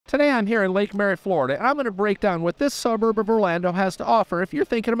Today I'm here in Lake Mary, Florida, and I'm going to break down what this suburb of Orlando has to offer if you're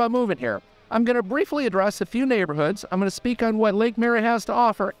thinking about moving here. I'm going to briefly address a few neighborhoods, I'm going to speak on what Lake Mary has to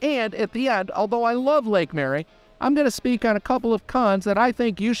offer, and at the end, although I love Lake Mary, I'm going to speak on a couple of cons that I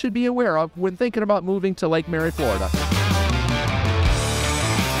think you should be aware of when thinking about moving to Lake Mary, Florida.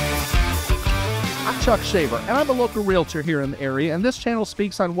 I'm Chuck Shaver, and I'm a local realtor here in the area, and this channel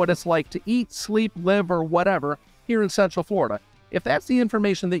speaks on what it's like to eat, sleep, live, or whatever here in Central Florida. If that's the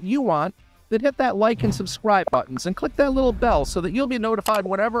information that you want, then hit that like and subscribe buttons and click that little bell so that you'll be notified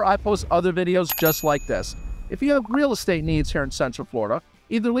whenever I post other videos just like this. If you have real estate needs here in Central Florida,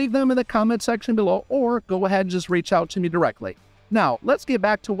 either leave them in the comment section below or go ahead and just reach out to me directly. Now, let's get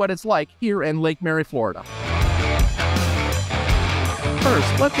back to what it's like here in Lake Mary, Florida.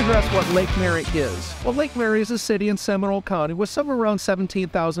 First, let's address what Lake Mary is. Well, Lake Mary is a city in Seminole County with somewhere around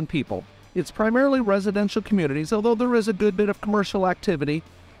 17,000 people. It's primarily residential communities, although there is a good bit of commercial activity.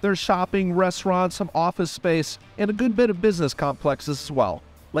 There's shopping, restaurants, some office space, and a good bit of business complexes as well.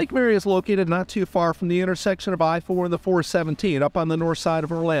 Lake Mary is located not too far from the intersection of I-4 and the 417 up on the north side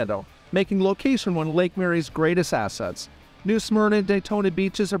of Orlando, making location one of Lake Mary's greatest assets. New Smyrna and Daytona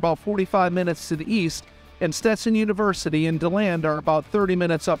Beaches are about 45 minutes to the east, and Stetson University and Deland are about 30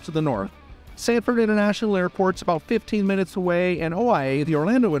 minutes up to the north. Sanford International Airport's about 15 minutes away, and OIA, the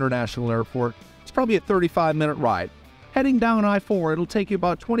Orlando International Airport, is probably a 35-minute ride. Heading down I-4, it'll take you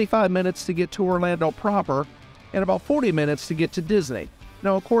about 25 minutes to get to Orlando proper, and about 40 minutes to get to Disney.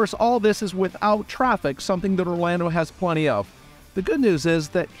 Now, of course, all this is without traffic, something that Orlando has plenty of. The good news is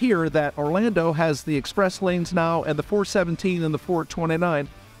that Orlando has the express lanes now, and the 417 and the 429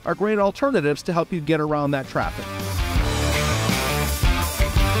 are great alternatives to help you get around that traffic.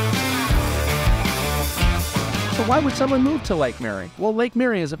 So why would someone move to Lake Mary? Well, Lake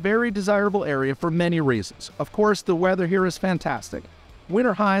Mary is a very desirable area for many reasons. Of course, the weather here is fantastic.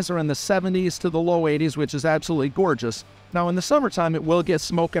 Winter highs are in the 70s to the low 80s, which is absolutely gorgeous. Now, in the summertime, it will get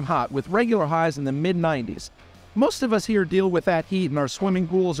smoking hot, with regular highs in the mid-90s. Most of us here deal with that heat in our swimming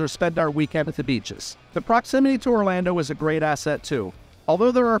pools or spend our weekend at the beaches. The proximity to Orlando is a great asset, too.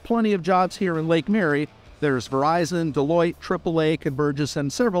 Although there are plenty of jobs here in Lake Mary, there's Verizon, Deloitte, AAA, Convergys,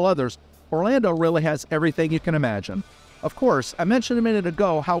 and several others. Orlando really has everything you can imagine. Of course, I mentioned a minute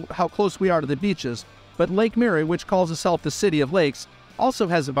ago how close we are to the beaches, but Lake Mary, which calls itself the City of Lakes, also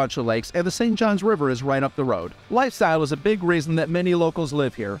has a bunch of lakes, and the St. Johns River is right up the road. Lifestyle is a big reason that many locals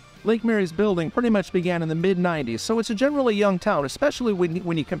live here. Lake Mary's building pretty much began in the mid-90s, so it's a generally young town, especially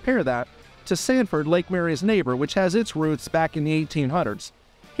when you compare that to Sanford, Lake Mary's neighbor, which has its roots back in the 1800s.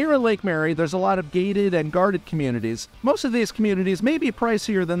 Here in Lake Mary, there's a lot of gated and guarded communities. Most of these communities may be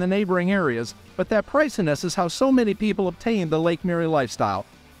pricier than the neighboring areas, but that priciness is how so many people obtain the Lake Mary lifestyle.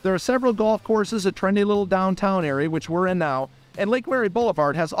 There are several golf courses, a trendy little downtown area, which we're in now, and Lake Mary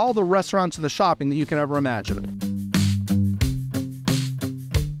Boulevard has all the restaurants and the shopping that you can ever imagine.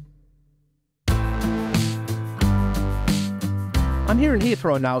 I'm here in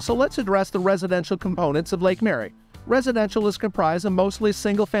Heathrow now, so let's address the residential components of Lake Mary. Residential is comprised of mostly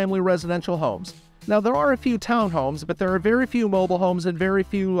single-family residential homes. Now, there are a few townhomes, but there are very few mobile homes and very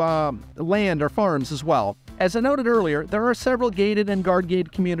few land or farms as well. As I noted earlier, there are several gated and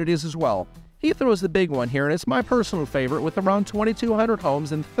guard-gated communities as well. Heathrow is the big one here, and it's my personal favorite, with around 2,200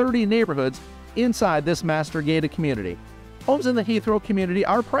 homes and 30 neighborhoods inside this master gated community. Homes in the Heathrow community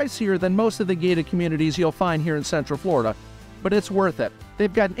are pricier than most of the gated communities you'll find here in Central Florida, but it's worth it.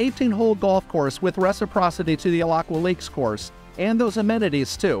 They've got an 18-hole golf course with reciprocity to the Alaqua Lakes course, and those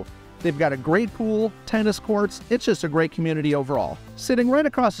amenities too. They've got a great pool, tennis courts, it's just a great community overall. Sitting right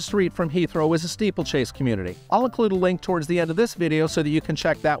across the street from Heathrow is a steeplechase community. I'll include a link towards the end of this video so that you can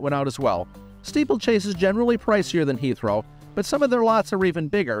check that one out as well. Steeplechase is generally pricier than Heathrow, but some of their lots are even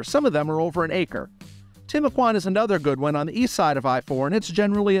bigger. Some of them are over an acre. Timaquan is another good one on the east side of I-4, and it's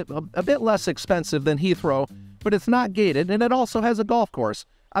generally a bit less expensive than Heathrow, but it's not gated, and it also has a golf course.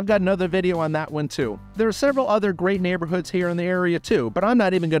 I've got another video on that one too. There are several other great neighborhoods here in the area too, but I'm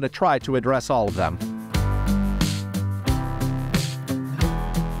not even going to try to address all of them.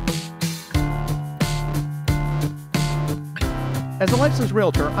 As a licensed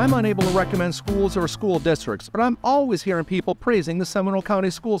realtor, I'm unable to recommend schools or school districts, but I'm always hearing people praising the Seminole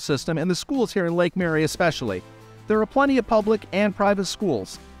County school system and the schools here in Lake Mary especially. There are plenty of public and private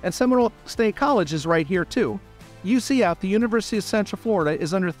schools, and Seminole State College is right here too. UCF, the University of Central Florida,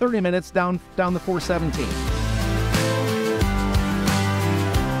 is under 30 minutes down the 417.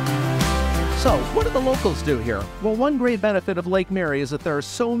 So, what do the locals do here? Well, one great benefit of Lake Mary is that there are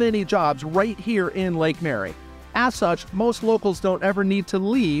so many jobs right here in Lake Mary. As such, most locals don't ever need to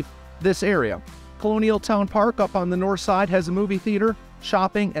leave this area. Colonial Town Park up on the north side has a movie theater.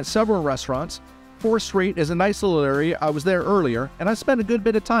 shopping, and several restaurants. 4th Street is a nice little area. I was there earlier, and I spent a good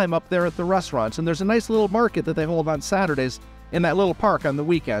bit of time up there at the restaurants, and there's a nice little market that they hold on Saturdays in that little park on the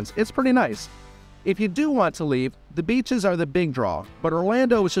weekends. It's pretty nice. If you do want to leave, the beaches are the big draw, but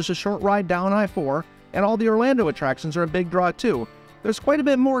Orlando is just a short ride down I-4, and all the Orlando attractions are a big draw too. There's quite a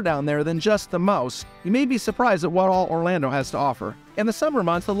bit more down there than just the mouse. You may be surprised at what all Orlando has to offer. In the summer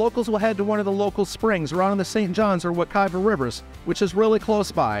months, the locals will head to one of the local springs around the St. Johns or Wekiva Rivers, which is really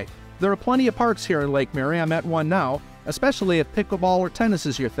close by. There are plenty of parks here in Lake Mary. I'm at one now, especially if pickleball or tennis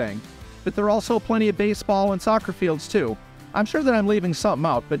is your thing. But there are also plenty of baseball and soccer fields too. I'm sure that I'm leaving something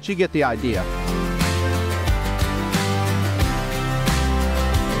out, but you get the idea.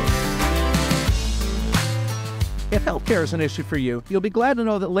 If healthcare is an issue for you, you'll be glad to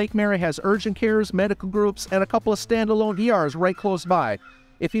know that Lake Mary has urgent cares, medical groups, and a couple of standalone ERs right close by.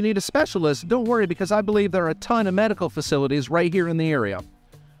 If you need a specialist, don't worry because I believe there are a ton of medical facilities right here in the area.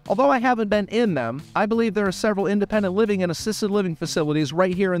 Although I haven't been in them, I believe there are several independent living and assisted living facilities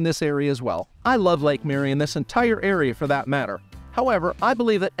right here in this area as well. I love Lake Mary and this entire area for that matter. However, I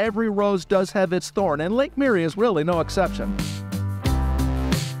believe that every rose does have its thorn, and Lake Mary is really no exception.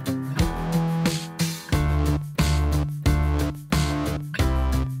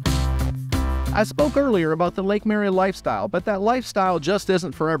 I spoke earlier about the Lake Mary lifestyle, but that lifestyle just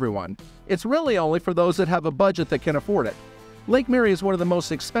isn't for everyone. It's really only for those that have a budget that can afford it. Lake Mary is one of the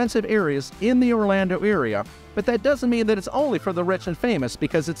most expensive areas in the Orlando area, but that doesn't mean that it's only for the rich and famous,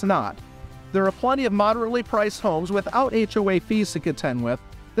 because it's not. There are plenty of moderately priced homes without HOA fees to contend with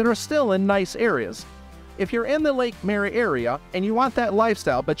that are still in nice areas. If you're in the Lake Mary area and you want that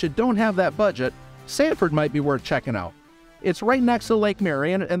lifestyle but you don't have that budget, Sanford might be worth checking out. It's right next to Lake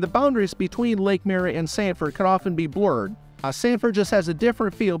Mary, and the boundaries between Lake Mary and Sanford can often be blurred. Sanford just has a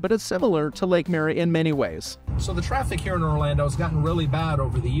different feel, but it's similar to Lake Mary in many ways. So the traffic here in Orlando has gotten really bad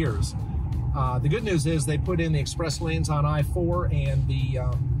over the years. The good news is they put in the express lanes on I-4, and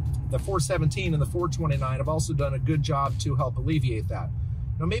the 417 and the 429 have also done a good job to help alleviate that.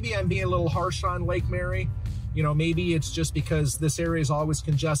 Now maybe I'm being a little harsh on Lake Mary. You know, maybe it's just because this area is always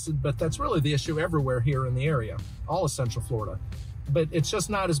congested, but that's really the issue everywhere here in the area, all of Central Florida. But it's just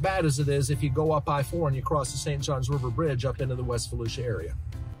not as bad as it is if you go up I-4 and you cross the St. Johns River Bridge up into the West Volusia area.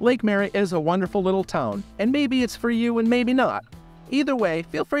 Lake Mary is a wonderful little town, and maybe it's for you and maybe not. Either way,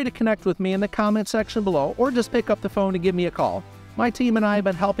 feel free to connect with me in the comment section below, or just pick up the phone and give me a call. My team and I have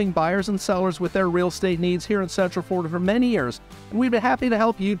been helping buyers and sellers with their real estate needs here in Central Florida for many years, and we'd be happy to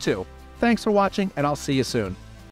help you too. Thanks for watching, and I'll see you soon.